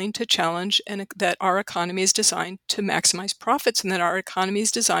not willing to challenge that our economy is designed to maximize profits and that our economy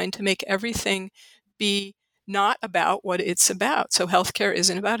is designed to make everything be not about what it's about. So healthcare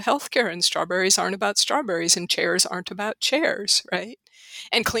isn't about healthcare, and strawberries aren't about strawberries, and chairs aren't about chairs, right?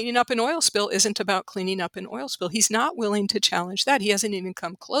 And cleaning up an oil spill isn't about cleaning up an oil spill. He's not willing to challenge that. He hasn't even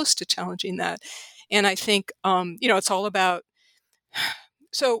come close to challenging that. And I think, it's all about...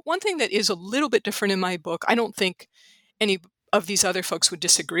 So one thing that is a little bit different in my book, I don't think any of these other folks would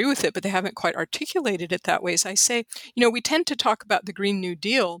disagree with it, but they haven't quite articulated it that way, is I say, we tend to talk about the Green New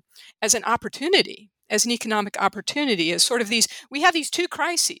Deal as an opportunity, as an economic opportunity, as sort of we have these two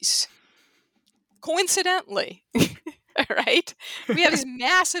crises, coincidentally, right? We have this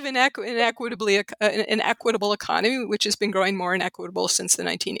massive inequitable economy, which has been growing more inequitable since the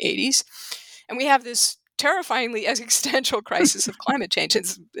 1980s. And we have this terrifyingly existential crisis of climate change.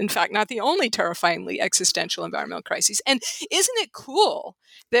 It's, in fact, not the only terrifyingly existential environmental crisis. And isn't it cool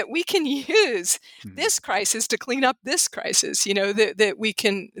that we can use this crisis to clean up this crisis?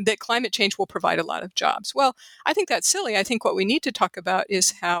 That climate change will provide a lot of jobs. Well, I think that's silly. I think what we need to talk about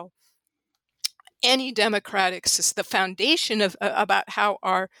is how any democratic, the foundation of about how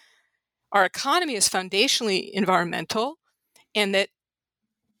our economy is foundationally environmental, and that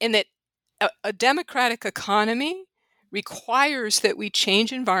a democratic economy requires that we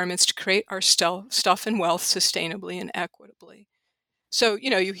change environments to create our stuff and wealth sustainably and equitably. So,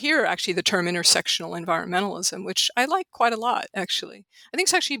 you hear actually the term intersectional environmentalism, which I like quite a lot, actually. I think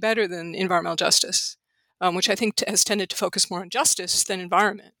it's actually better than environmental justice, which I think has tended to focus more on justice than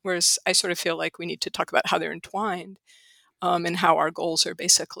environment, whereas I sort of feel like we need to talk about how they're entwined and how our goals are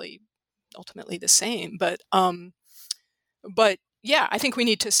basically ultimately the same. But yeah, I think we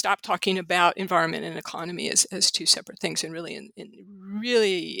need to stop talking about environment and economy as two separate things, and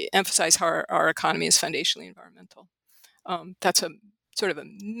really emphasize how our economy is foundationally environmental. That's a sort of a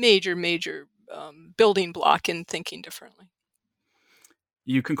major building block in thinking differently.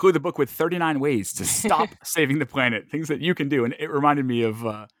 You conclude the book with 39 ways to stop saving the planet, things that you can do. And it reminded me of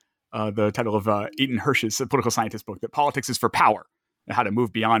the title of Eaton Hirsch's political scientist book, that politics is for power, and how to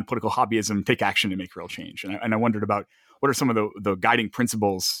move beyond political hobbyism, take action, and make real change. And I wondered about, what are some of the guiding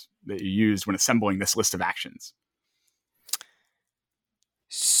principles that you used when assembling this list of actions?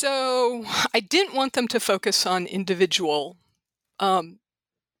 So I didn't want them to focus on individual,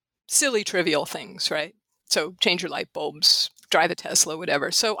 silly, trivial things, right? So change your light bulbs, drive a Tesla, whatever.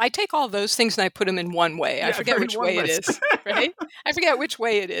 So I take all those things and I put them in one way. I forget which way it is, right? I forget which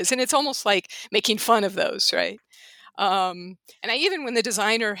way it is. And it's almost like making fun of those, right? And even when the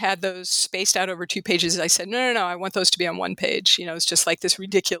designer had those spaced out over 2 pages, I said, no, I want those to be on 1 page. It's just like this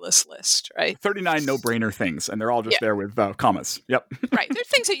ridiculous list, right? 39 no-brainer things, and they're all just there with commas. Yep. Right. They're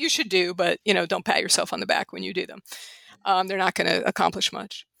things that you should do, but, don't pat yourself on the back when you do them. They're not going to accomplish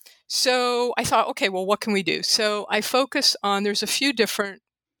much. So I thought, okay, well, what can we do? So I focus on, there's a few different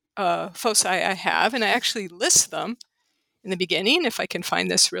foci I have, and I actually list them in the beginning, if I can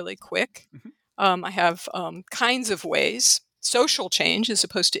find this really quick. Mm-hmm. I have kinds of ways: social change as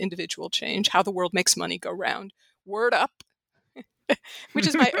opposed to individual change, how the world makes money go round, word up, which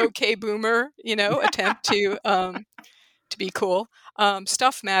is my okay boomer, attempt to be cool.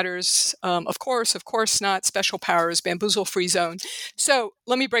 Stuff matters. Of course not. Special powers, bamboozle free zone. So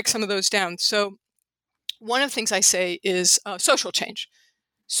let me break some of those down. So one of the things I say is social change.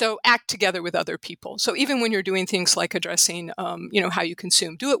 So act together with other people. So even when you're doing things like addressing, how you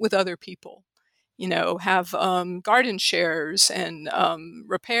consume, do it with other people. Have garden shares and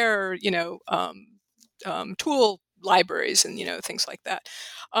repair, tool libraries and things like that.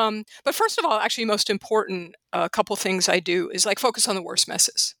 But first of all, actually, most important couple things I do is like focus on the worst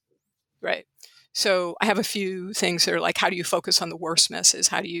messes, right? So I have a few things that are like, how do you focus on the worst messes?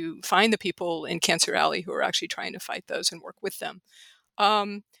 How do you find the people in Cancer Alley who are actually trying to fight those and work with them?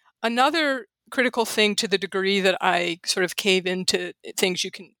 Another critical thing, to the degree that I sort of cave into things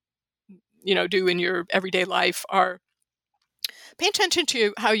you can, do in your everyday life, are pay attention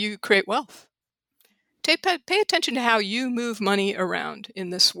to how you create wealth. Pay attention to how you move money around in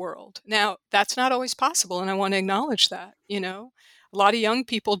this world. Now, that's not always possible, and I want to acknowledge that. A lot of young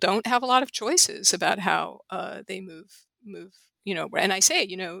people don't have a lot of choices about how they move. And I say,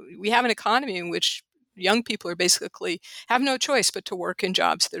 we have an economy in which young people are basically have no choice but to work in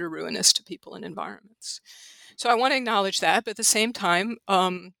jobs that are ruinous to people and environments. So I want to acknowledge that, but at the same time,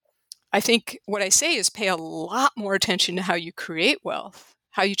 I think what I say is pay a lot more attention to how you create wealth,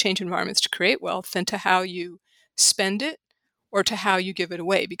 how you change environments to create wealth, than to how you spend it or to how you give it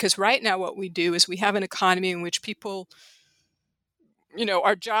away. Because right now what we do is we have an economy in which people,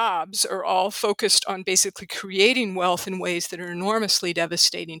 our jobs are all focused on basically creating wealth in ways that are enormously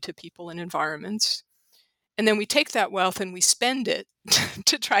devastating to people and environments. And then we take that wealth and we spend it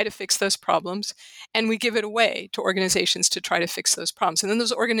to try to fix those problems, and we give it away to organizations to try to fix those problems. And then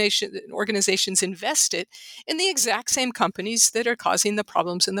those organizations invest it in the exact same companies that are causing the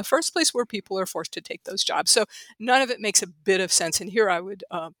problems in the first place, where people are forced to take those jobs. So none of it makes a bit of sense. And here I would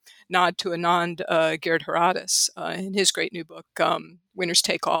nod to Anand Giridharadas in his great new book, Winners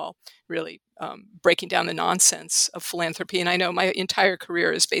Take All, really breaking down the nonsense of philanthropy. And I know my entire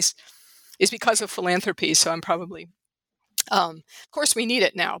career is because of philanthropy, so I'm probably, of course we need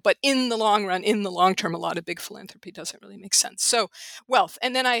it now, but in the long run, in the long term, a lot of big philanthropy doesn't really make sense. So wealth.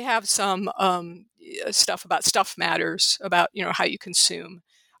 And then I have some stuff about stuff matters, about, how you consume,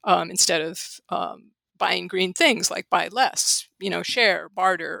 instead of buying green things, like buy less, share,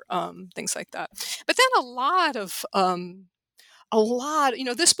 barter, things like that. But then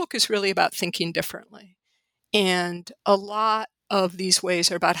this book is really about thinking differently. And a lot of these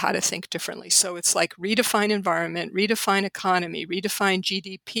ways are about how to think differently. So it's like redefine environment, redefine economy, redefine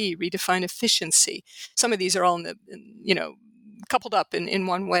GDP, redefine efficiency. Some of these are all coupled up in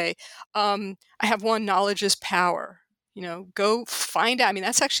one way. I have one, knowledge is power. Go find out. I mean,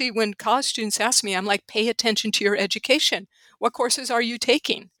 that's actually when college students ask me, I'm like, pay attention to your education. What courses are you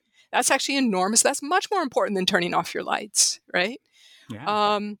taking? That's actually enormous. That's much more important than turning off your lights, right?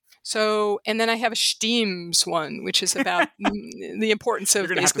 Yeah. And then I have a STEAMS one, which is about the importance of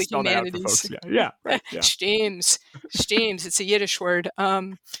basically humanities. Yeah, right. Yeah. STEAMS, it's a Yiddish word.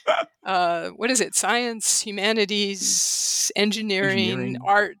 What is it? Science, humanities, engineering.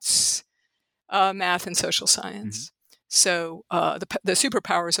 Arts, math, and social science. Mm-hmm. So the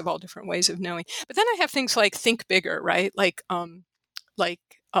superpowers of all different ways of knowing. But then I have things like think bigger, right? Like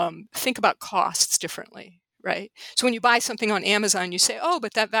think about costs differently. Right. So when you buy something on Amazon, you say, oh,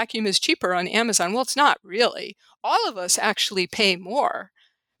 but that vacuum is cheaper on Amazon. Well, it's not really. All of us actually pay more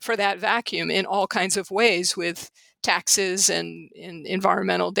for that vacuum in all kinds of ways, with taxes and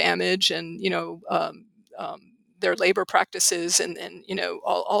environmental damage and, their labor practices and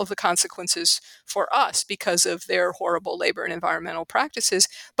all of the consequences for us because of their horrible labor and environmental practices.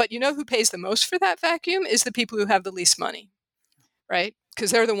 But who pays the most for that vacuum is the people who have the least money. Right.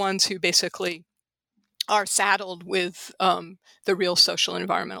 Because they're the ones who basically are saddled with the real social and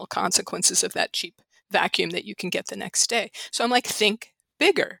environmental consequences of that cheap vacuum that you can get the next day. So I'm like, think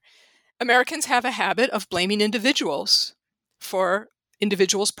bigger. Americans have a habit of blaming individuals for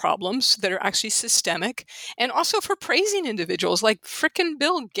individuals' problems that are actually systemic, and also for praising individuals like frickin'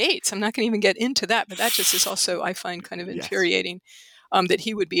 Bill Gates. I'm not going to even get into that, but that just is also, I find, kind of infuriating, that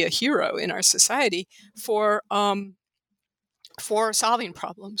he would be a hero in our society for solving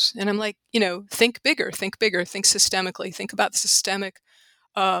problems. And I'm like, think bigger, think systemically, think about the systemic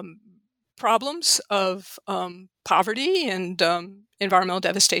problems of poverty and environmental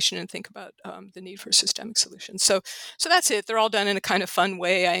devastation, and think about the need for systemic solutions. So that's it. They're all done in a kind of fun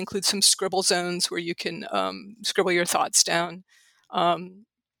way. I include some scribble zones where you can scribble your thoughts down,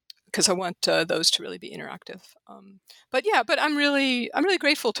 because I want those to really be interactive. But I'm really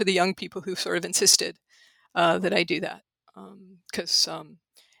grateful to the young people who sort of insisted that I do that. Because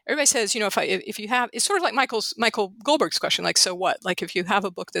everybody says, if you have, it's sort of like Michael Goldberg's question, like, so what? Like, if you have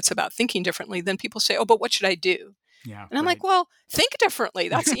a book that's about thinking differently, then people say, oh, but what should I do? Yeah. And I'm like, well, think differently.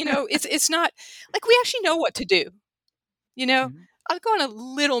 That's, it's not like we actually know what to do. I'll go on a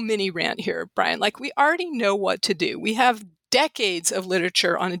little mini rant here, Brian. Like, we already know what to do. We have decades of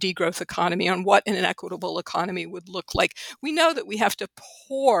literature on a degrowth economy, on what an equitable economy would look like. We know that we have to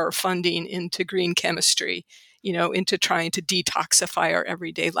pour funding into green chemistry, into trying to detoxify our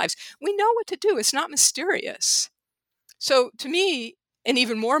everyday lives. We know what to do. It's not mysterious. So to me, an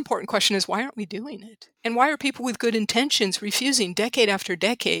even more important question is, why aren't we doing it? And why are people with good intentions refusing decade after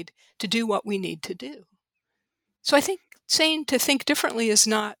decade to do what we need to do? So I think saying to think differently it's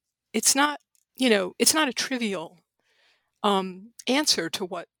not a trivial answer to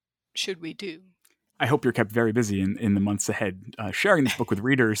what should we do. I hope you're kept very busy in the months ahead sharing this book with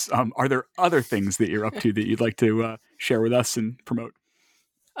readers. Are there other things that you're up to that you'd like to share with us and promote?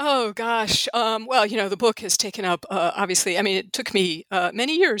 Oh, gosh. Well, the book has taken up, obviously, it took me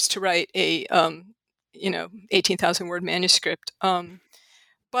many years to write a, 18,000 word manuscript.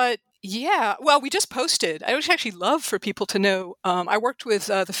 But yeah, well, we just posted. I would actually love for people to know. I worked with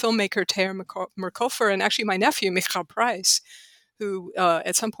the filmmaker Taher Merkofer and actually my nephew, Michal Price, who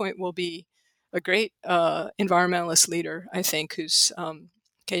at some point will be a great environmentalist leader, I think, who's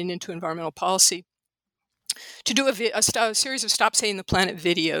getting into environmental policy, to do a series of Stop Saving the Planet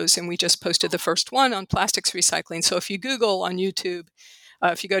videos. And we just posted the first one on plastics recycling. So if you Google on YouTube,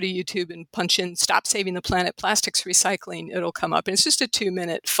 if you go to YouTube and punch in Stop Saving the Planet Plastics Recycling, it'll come up. And it's just a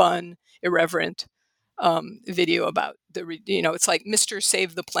 2-minute, fun, irreverent video about it's like Mr.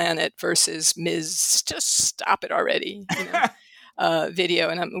 Save the Planet versus Ms. Just Stop It Already video.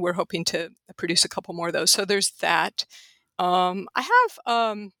 And we're hoping to produce a couple more of those. So there's that. I have,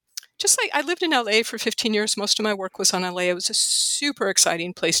 I lived in LA for 15 years. Most of my work was on LA. It was a super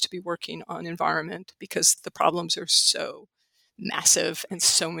exciting place to be working on environment because the problems are so massive and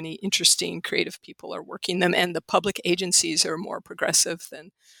so many interesting creative people are working them, and the public agencies are more progressive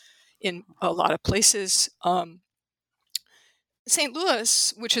than in a lot of places. St.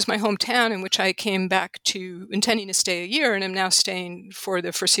 Louis, which is my hometown in which I came back to intending to stay a year and am now staying for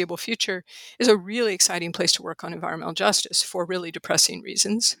the foreseeable future, is a really exciting place to work on environmental justice for really depressing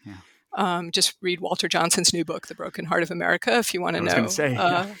reasons. Yeah. Just read Walter Johnson's new book, The Broken Heart of America, if you want to know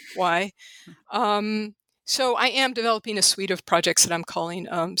why. So I am developing a suite of projects that I'm calling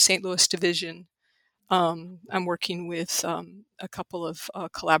St. Louis Division. I'm working with a couple of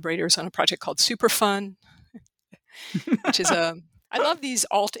collaborators on a project called Superfun, which is I love these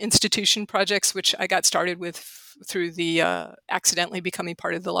alt institution projects, which I got started with through the accidentally becoming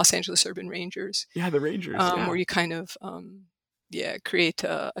part of the Los Angeles Urban Rangers. Yeah, the Rangers. Where you kind of create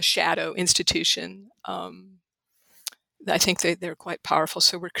a shadow institution. I think they're quite powerful.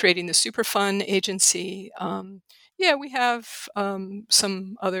 So we're creating the Superfun agency. We have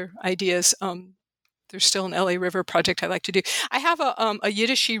some other ideas. There's still an LA River project I like to do. I have a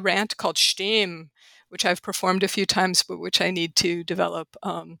Yiddish rant called Stim, which I've performed a few times, but which I need to develop,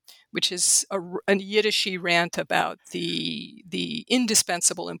 which is a Yiddish rant about the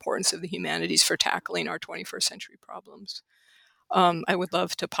indispensable importance of the humanities for tackling our 21st century problems. I would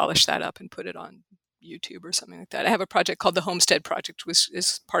love to polish that up and put it on YouTube or something like that. I have a project called the Homestead Project, which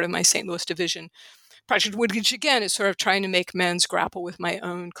is part of my St. Louis Division project, which again is sort of trying to make men's grapple with my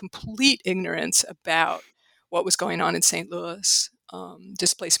own complete ignorance about what was going on in St. Louis,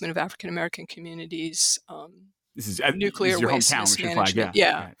 displacement of African American communities, this is nuclear waste mismanagement.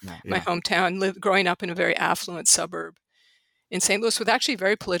 My hometown. Growing up in a very affluent suburb in St. Louis with actually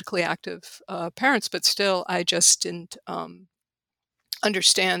very politically active parents, but still, I just didn't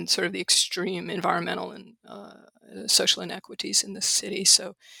understand sort of the extreme environmental and social inequities in this city.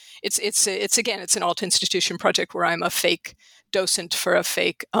 So it's an alt institution project where I'm a fake docent for a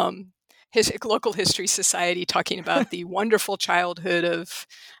fake local history society, talking about the wonderful childhood of,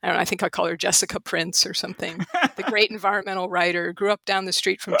 I think I call her Jessica Prince or something, the great environmental writer, grew up down the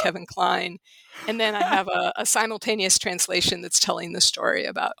street from Kevin Kline. And then I have a simultaneous translation that's telling the story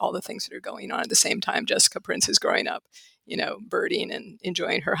about all the things that are going on at the same time Jessica Prince is growing up, birding and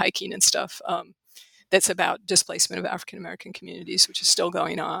enjoying her hiking and stuff. That's about displacement of African American communities, which is still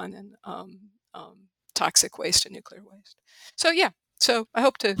going on, and toxic waste and nuclear waste. So I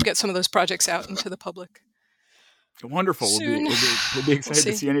hope to get some of those projects out into the public. Wonderful. Soon. We'll be excited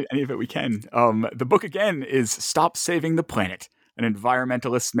to see any of it we can. The book again is Stop Saving the Planet, an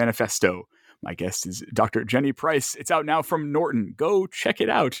environmentalist manifesto. My guest is Dr. Jenny Price. It's out now from Norton. Go check it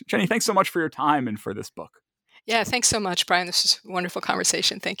out. Jenny, thanks so much for your time and for this book. Yeah, thanks so much, Brian. This was a wonderful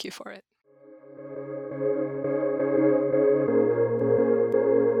conversation. Thank you for it.